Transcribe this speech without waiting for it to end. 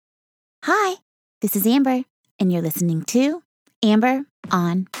Hi, this is Amber, and you're listening to Amber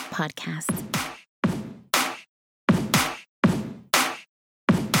on Podcast.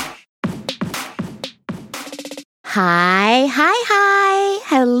 Hi.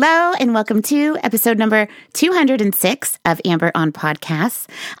 Hello, and welcome to episode number 206 of Amber on Podcasts.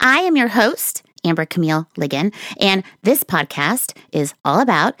 I am your host, Amber Camille Ligon, and this podcast is all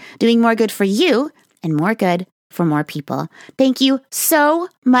about doing more good for you and more good for more people. Thank you so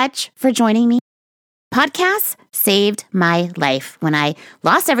much for joining me. Podcasts saved my life when I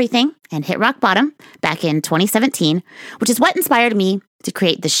lost everything and hit rock bottom back in 2017, which is what inspired me to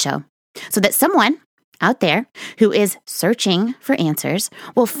create this show, so that someone out there who is searching for answers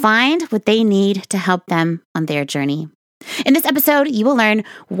will find what they need to help them on their journey. In this episode, you will learn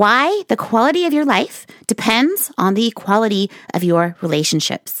why the quality of your life depends on the quality of your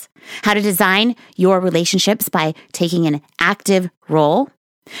relationships, how to design your relationships by taking an active role,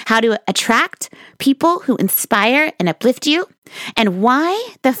 how to attract people who inspire and uplift you, and why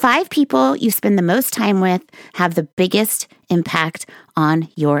the 5 people you spend the most time with have the biggest impact on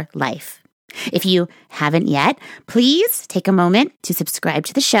your life. If you haven't yet, please take a moment to subscribe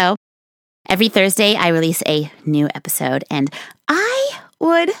to the show. Every Thursday, I release a new episode, and I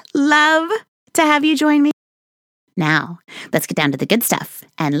would love to have you join me. Now, let's get down to the good stuff,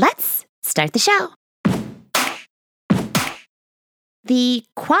 and let's start the show. The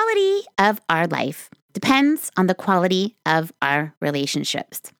quality of our life depends on the quality of our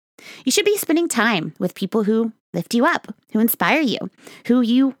relationships. You should be spending time with people who lift you up, who inspire you, who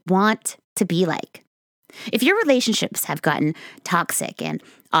you want to be like. If your relationships have gotten toxic and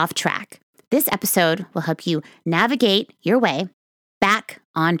off track, this episode will help you navigate your way back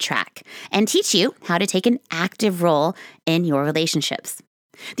on track and teach you how to take an active role in your relationships.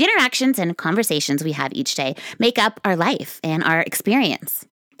 The interactions and conversations we have each day make up our life and our experience.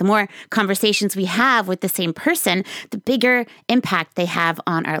 The more conversations we have with the same person, the bigger impact they have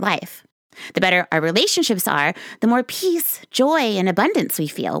on our life. The better our relationships are, the more peace, joy, and abundance we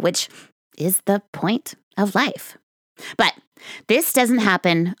feel, which is the point of life. But this doesn't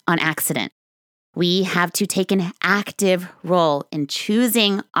happen on accident. We have to take an active role in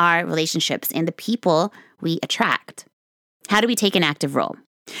choosing our relationships and the people we attract. How do we take an active role?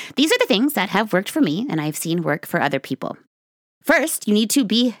 These are the things that have worked for me and I've seen work for other people. First, you need to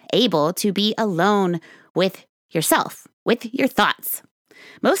be able to be alone with yourself, with your thoughts.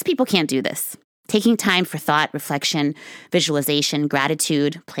 Most people can't do this. Taking time for thought, reflection, visualization,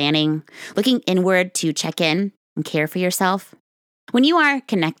 gratitude, planning, looking inward to check in and care for yourself. When you are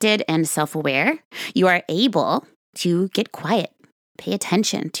connected and self-aware, you are able to get quiet, pay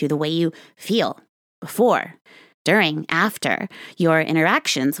attention to the way you feel before, during, after your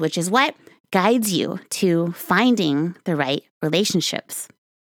interactions, which is what guides you to finding the right relationships.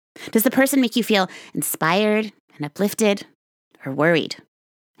 Does the person make you feel inspired and uplifted, or worried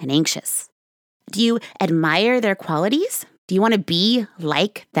and anxious? Do you admire their qualities? Do you want to be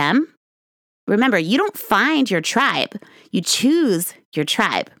like them? Remember, you don't find your tribe. You choose your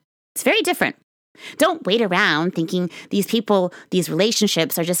tribe. It's very different. Don't wait around thinking these people, these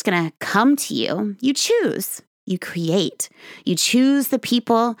relationships are just going to come to you. You choose. You create. You choose the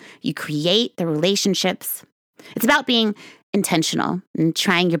people. You create the relationships. It's about being intentional and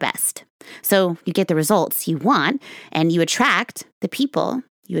trying your best. So you get the results you want and you attract the people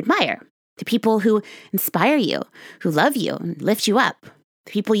you admire, the people who inspire you, who love you and lift you up,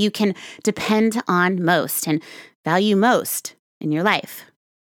 the people you can depend on most and value most in your life.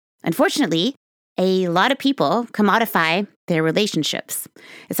 Unfortunately, a lot of people commodify their relationships.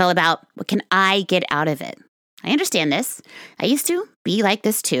 It's all about, what can I get out of it? I understand this. I used to be like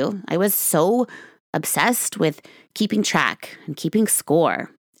this too. I was so obsessed with keeping track and keeping score,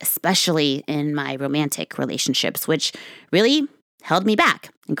 especially in my romantic relationships, which really held me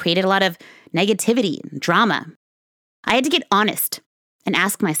back and created a lot of negativity and drama. I had to get honest and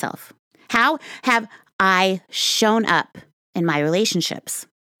ask myself, how have I shown up in my relationships?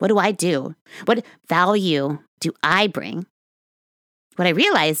 What do I do? What value do I bring? What I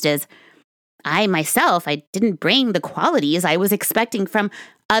realized is I myself didn't bring the qualities I was expecting from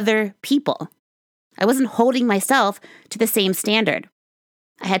other people. I wasn't holding myself to the same standard.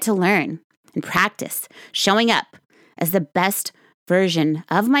 I had to learn and practice showing up as the best version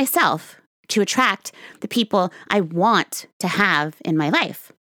of myself to attract the people I want to have in my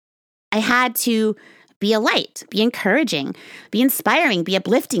life. I had to be a light, be encouraging, be inspiring, be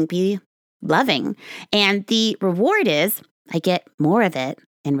uplifting, be loving. And the reward is I get more of it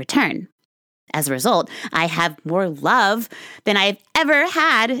in return. As a result, I have more love than I've ever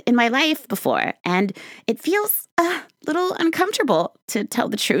had in my life before. And it feels a little uncomfortable, to tell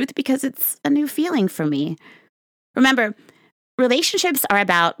the truth, because it's a new feeling for me. Remember, relationships are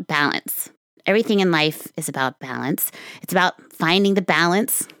about balance. Everything in life is about balance. It's about finding the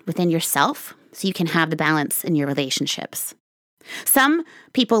balance within yourself so you can have the balance in your relationships. Some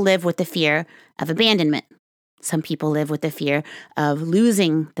people live with the fear of abandonment. Some people live with the fear of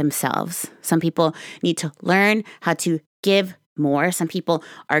losing themselves. Some people need to learn how to give more. Some people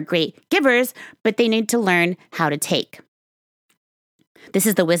are great givers, but they need to learn how to take. This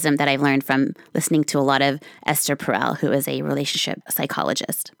is the wisdom that I've learned from listening to a lot of Esther Perel, who is a relationship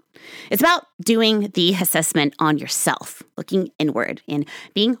psychologist. It's about doing the assessment on yourself, looking inward and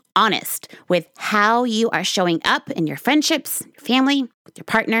being honest with how you are showing up in your friendships, your family, with your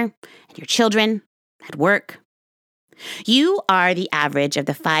partner, and your children, at work. You are the average of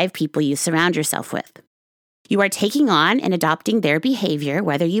the 5 people you surround yourself with. You are taking on and adopting their behavior,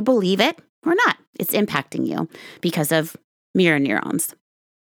 whether you believe it or not. It's impacting you because of mirror neurons.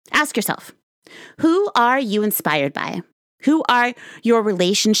 Ask yourself, who are you inspired by? Who are your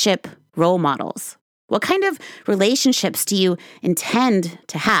relationship role models? What kind of relationships do you intend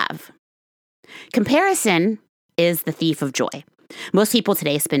to have? Comparison is the thief of joy. Most people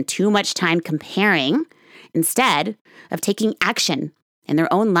today spend too much time comparing instead of taking action in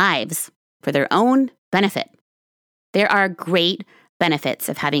their own lives for their own benefit. There are great benefits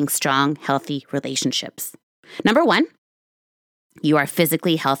of having strong, healthy relationships. Number 1, you are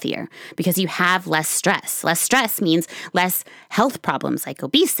physically healthier because you have less stress. Less stress means less health problems like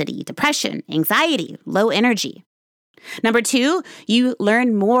obesity, depression, anxiety, low energy. Number 2, you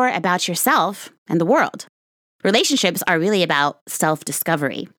learn more about yourself and the world. Relationships are really about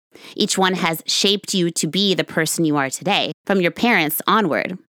self-discovery. Each one has shaped you to be the person you are today, from your parents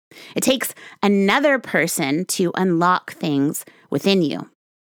onward. It takes another person to unlock things within you.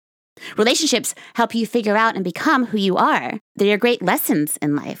 Relationships help you figure out and become who you are. They are great lessons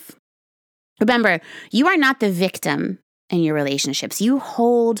in life. Remember, you are not the victim in your relationships. You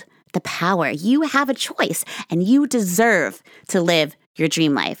hold the power. You have a choice, and you deserve to live your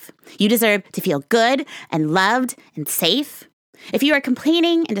dream life. You deserve to feel good and loved and safe. If you are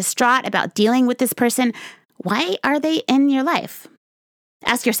complaining and distraught about dealing with this person, why are they in your life?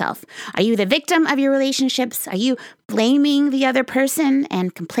 Ask yourself, are you the victim of your relationships? Are you blaming the other person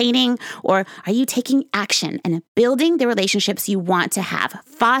and complaining? Or are you taking action and building the relationships you want to have,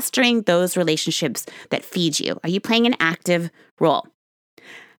 fostering those relationships that feed you? Are you playing an active role?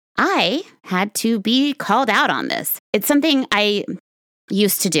 I had to be called out on this. It's something I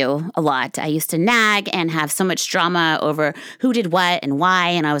used to do a lot. I used to nag and have so much drama over who did what and why,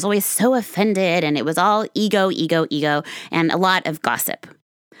 and I was always so offended, and it was all ego, and a lot of gossip.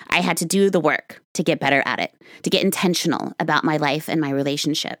 I had to do the work to get better at it, to get intentional about my life and my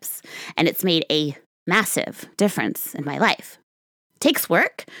relationships, and it's made a massive difference in my life. It takes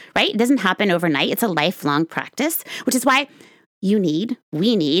work, right? It doesn't happen overnight. It's a lifelong practice, which is why we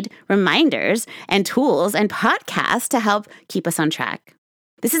need reminders and tools and podcasts to help keep us on track.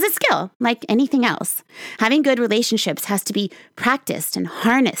 This is a skill like anything else. Having good relationships has to be practiced and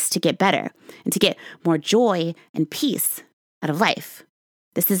harnessed to get better and to get more joy and peace out of life.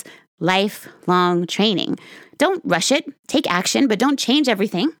 This is lifelong training. Don't rush it. Take action, but don't change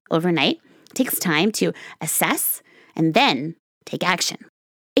everything overnight. It takes time to assess and then take action.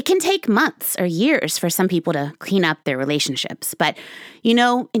 It can take months or years for some people to clean up their relationships, but you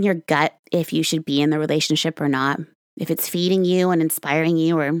know in your gut if you should be in the relationship or not, if it's feeding you and inspiring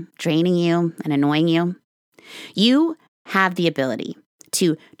you or draining you and annoying you. You have the ability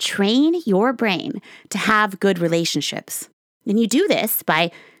to train your brain to have good relationships. And you do this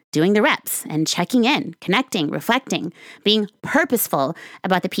by doing the reps and checking in, connecting, reflecting, being purposeful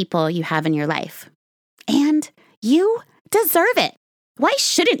about the people you have in your life. And you deserve it. Why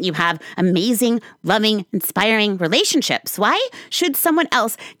shouldn't you have amazing, loving, inspiring relationships? Why should someone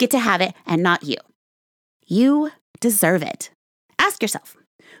else get to have it and not you? You deserve it. Ask yourself,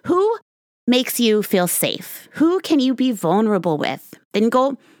 who makes you feel safe? Who can you be vulnerable with? Then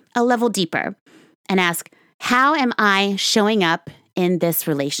go a level deeper and ask, how am I showing up in this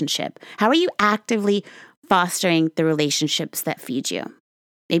relationship? How are you actively fostering the relationships that feed you?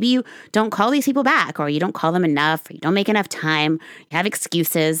 Maybe you don't call these people back, or you don't call them enough, or you don't make enough time, you have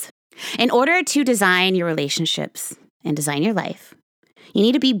excuses. In order to design your relationships and design your life, you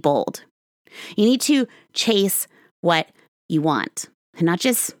need to be bold. You need to chase what you want and not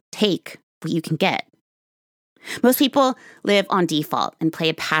just take what you can get. Most people live on default and play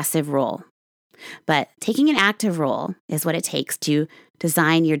a passive role. But taking an active role is what it takes to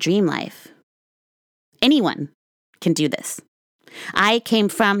design your dream life. Anyone can do this. I came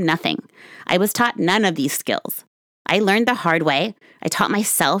from nothing. I was taught none of these skills. I learned the hard way. I taught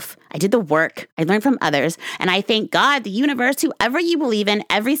myself. I did the work. I learned from others. And I thank God, the universe, whoever you believe in,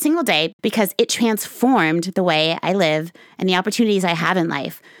 every single day, because it transformed the way I live and the opportunities I have in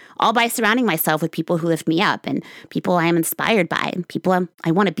life, all by surrounding myself with people who lift me up and people I am inspired by, people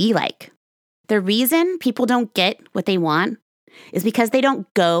I want to be like. The reason people don't get what they want is because they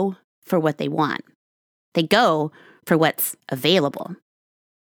don't go for what they want. They go for what's available.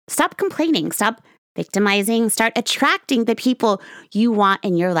 Stop complaining. Stop victimizing. Start attracting the people you want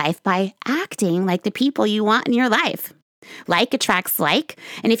in your life by acting like the people you want in your life. Like attracts like.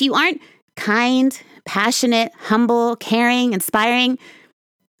 And if you aren't kind, passionate, humble, caring, inspiring,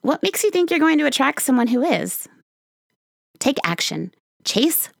 what makes you think you're going to attract someone who is? Take action.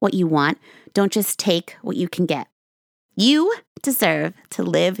 Chase what you want. Don't just take what you can get. You deserve to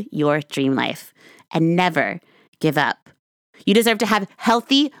live your dream life and never give up. You deserve to have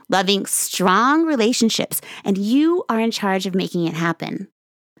healthy, loving, strong relationships, and you are in charge of making it happen.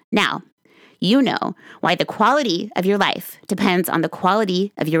 Now, you know why the quality of your life depends on the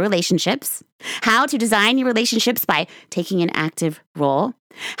quality of your relationships, how to design your relationships by taking an active role,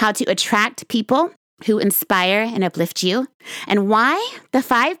 how to attract people who inspire and uplift you, and why the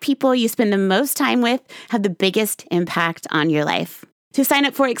 5 people you spend the most time with have the biggest impact on your life. To sign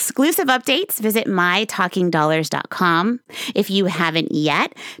up for exclusive updates, visit mytalkingdollars.com. If you haven't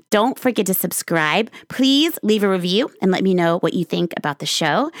yet, don't forget to subscribe. Please leave a review and let me know what you think about the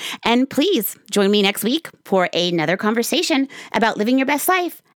show. And please join me next week for another conversation about living your best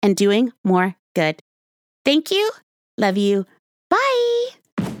life and doing more good. Thank you. Love you. Bye.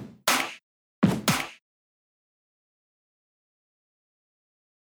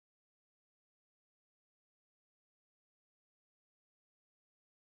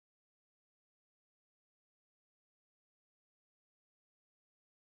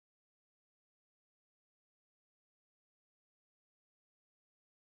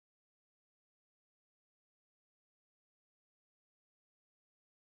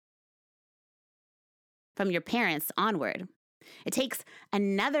 From your parents onward. It takes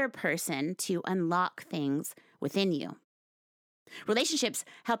another person to unlock things within you. Relationships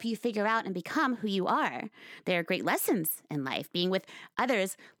help you figure out and become who you are. They are great lessons in life. Being with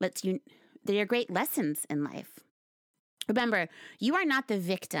others they are great lessons in life. Remember, you are not the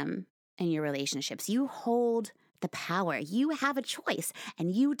victim in your relationships. You hold the power. You have a choice,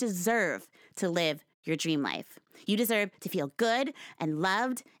 and you deserve to live your dream life. You deserve to feel good and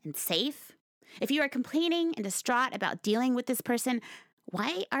loved and safe. If you are complaining and distraught about dealing with this person,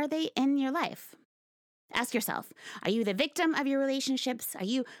 why are they in your life? Ask yourself, are you the victim of your relationships? Are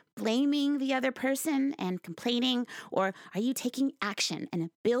you blaming the other person and complaining? Or are you taking action and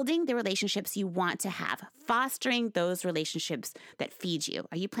building the relationships you want to have, fostering those relationships that feed you?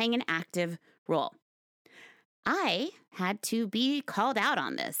 Are you playing an active role? I had to be called out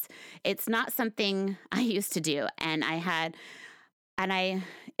on this. It's not something I used to do,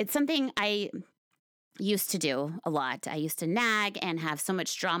 it's something I used to do a lot. I used to nag and have so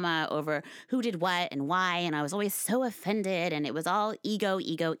much drama over who did what and why, and I was always so offended, and it was all ego,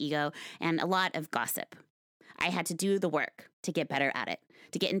 and a lot of gossip. I had to do the work to get better at it,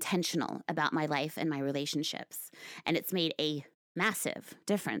 to get intentional about my life and my relationships, and it's made a massive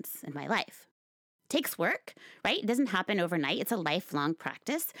difference in my life. It takes work, right? It doesn't happen overnight. It's a lifelong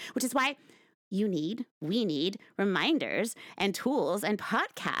practice, which is why we need reminders and tools and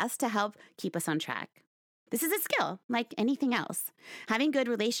podcasts to help keep us on track. This is a skill like anything else. Having good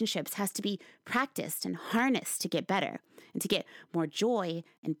relationships has to be practiced and harnessed to get better and to get more joy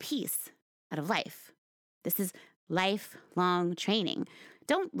and peace out of life. This is lifelong training.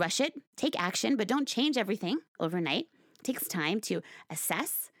 Don't rush it. Take action, but don't change everything overnight. It takes time to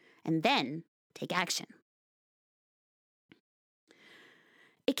assess and then take action.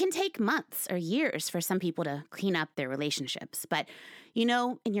 It can take months or years for some people to clean up their relationships, but you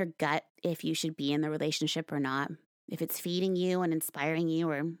know in your gut if you should be in the relationship or not, if it's feeding you and inspiring you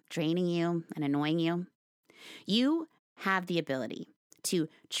or draining you and annoying you. You have the ability to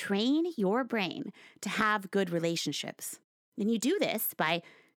train your brain to have good relationships. And you do this by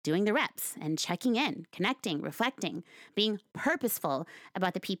doing the reps and checking in, connecting, reflecting, being purposeful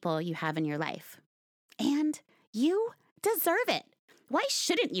about the people you have in your life. And you deserve it. Why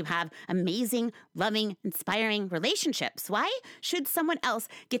shouldn't you have amazing, loving, inspiring relationships? Why should someone else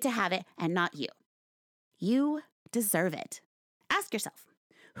get to have it and not you? You deserve it. Ask yourself,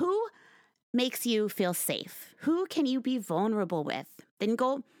 who makes you feel safe? Who can you be vulnerable with? Then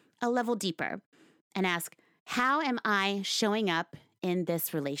go a level deeper and ask, how am I showing up in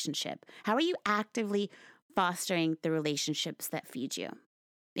this relationship? How are you actively fostering the relationships that feed you?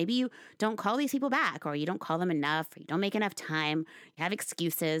 Maybe you don't call these people back, or you don't call them enough, or you don't make enough time, you have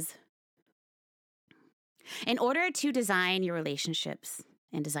excuses. In order to design your relationships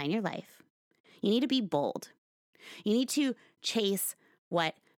and design your life, you need to be bold. You need to chase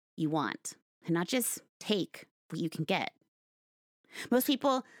what you want and not just take what you can get. Most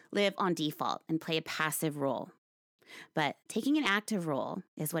people live on default and play a passive role. But taking an active role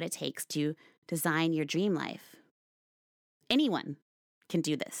is what it takes to design your dream life. Anyone can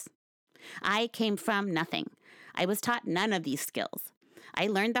do this. I came from nothing. I was taught none of these skills. I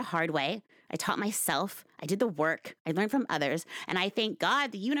learned the hard way. I taught myself. I did the work. I learned from others. And I thank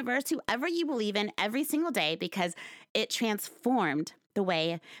God, the universe, whoever you believe in, every single day because it transformed the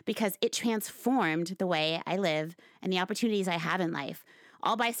way I live and the opportunities I have in life,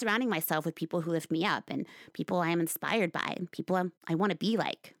 all by surrounding myself with people who lift me up and people I am inspired by, and people I want to be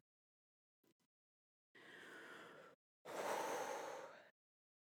like.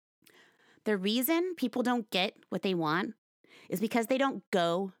 The reason people don't get what they want is because they don't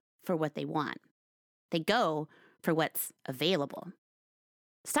go for what they want. They go for what's available.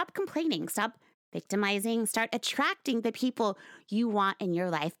 Stop complaining. Stop victimizing. Start attracting the people you want in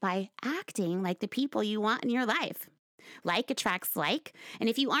your life by acting like the people you want in your life. Like attracts like. And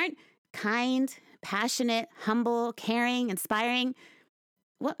if you aren't kind, passionate, humble, caring, inspiring,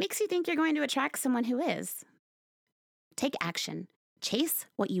 what makes you think you're going to attract someone who is? Take action. Chase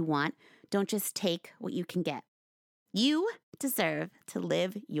what you want. Don't just take what you can get. You deserve to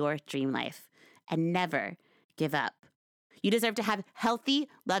live your dream life and never give up. You deserve to have healthy,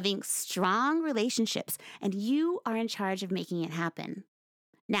 loving, strong relationships, and you are in charge of making it happen.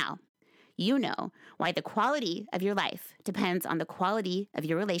 Now, you know why the quality of your life depends on the quality of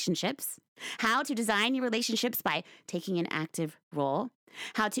your relationships, how to design your relationships by taking an active role,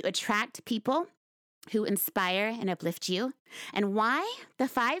 how to attract people who inspire and uplift you, and why the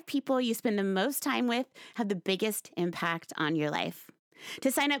 5 people you spend the most time with have the biggest impact on your life.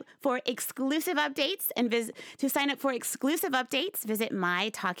 To sign up for exclusive updates visit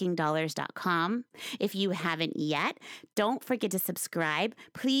mytalkingdollars.com. If you haven't yet, don't forget to subscribe.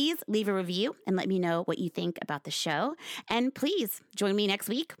 Please leave a review and let me know what you think about the show. And please join me next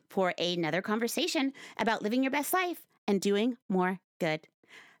week for another conversation about living your best life and doing more good.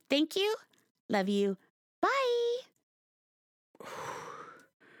 Thank you. Love you. Bye.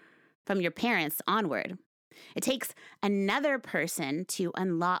 From your parents onward. It takes another person to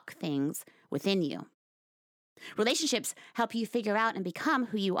unlock things within you. Relationships help you figure out and become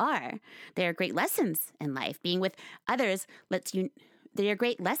who you are. They are great lessons in life. Being with others they are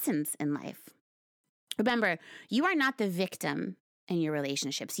great lessons in life. Remember, you are not the victim in your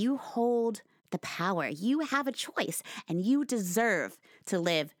relationships. You hold the power. You have a choice, and you deserve to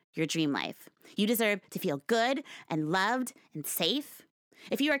live your dream life. You deserve to feel good and loved and safe.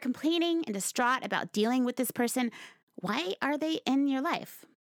 If you are complaining and distraught about dealing with this person, why are they in your life?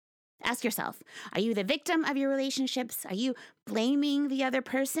 Ask yourself, are you the victim of your relationships? Are you blaming the other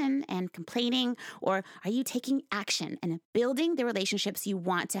person and complaining? Or are you taking action and building the relationships you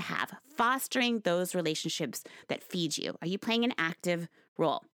want to have, fostering those relationships that feed you? Are you playing an active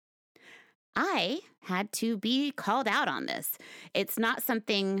role? I had to be called out on this. It's not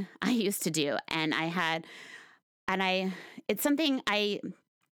something I used to do. It's something I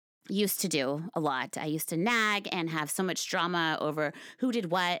used to do a lot. I used to nag and have so much drama over who did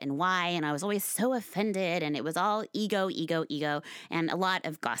what and why. And I was always so offended. And it was all ego, and a lot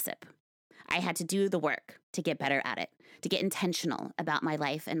of gossip. I had to do the work to get better at it, to get intentional about my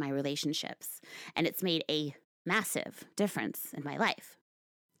life and my relationships. And it's made a massive difference in my life.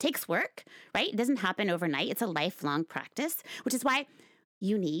 Takes work, right? It doesn't happen overnight. It's a lifelong practice, which is why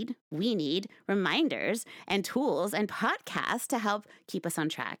we need reminders and tools and podcasts to help keep us on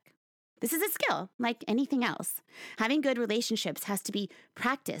track. This is a skill like anything else. Having good relationships has to be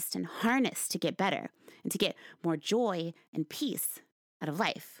practiced and harnessed to get better and to get more joy and peace out of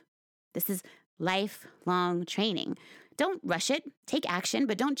life. This is lifelong training. Don't rush it. Take action,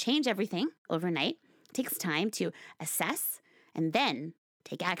 but don't change everything overnight. It takes time to assess and then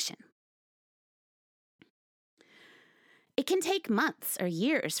take action. It can take months or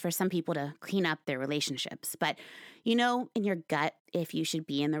years for some people to clean up their relationships, but you know in your gut if you should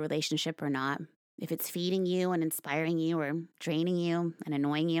be in the relationship or not, if it's feeding you and inspiring you or draining you and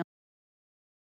annoying you.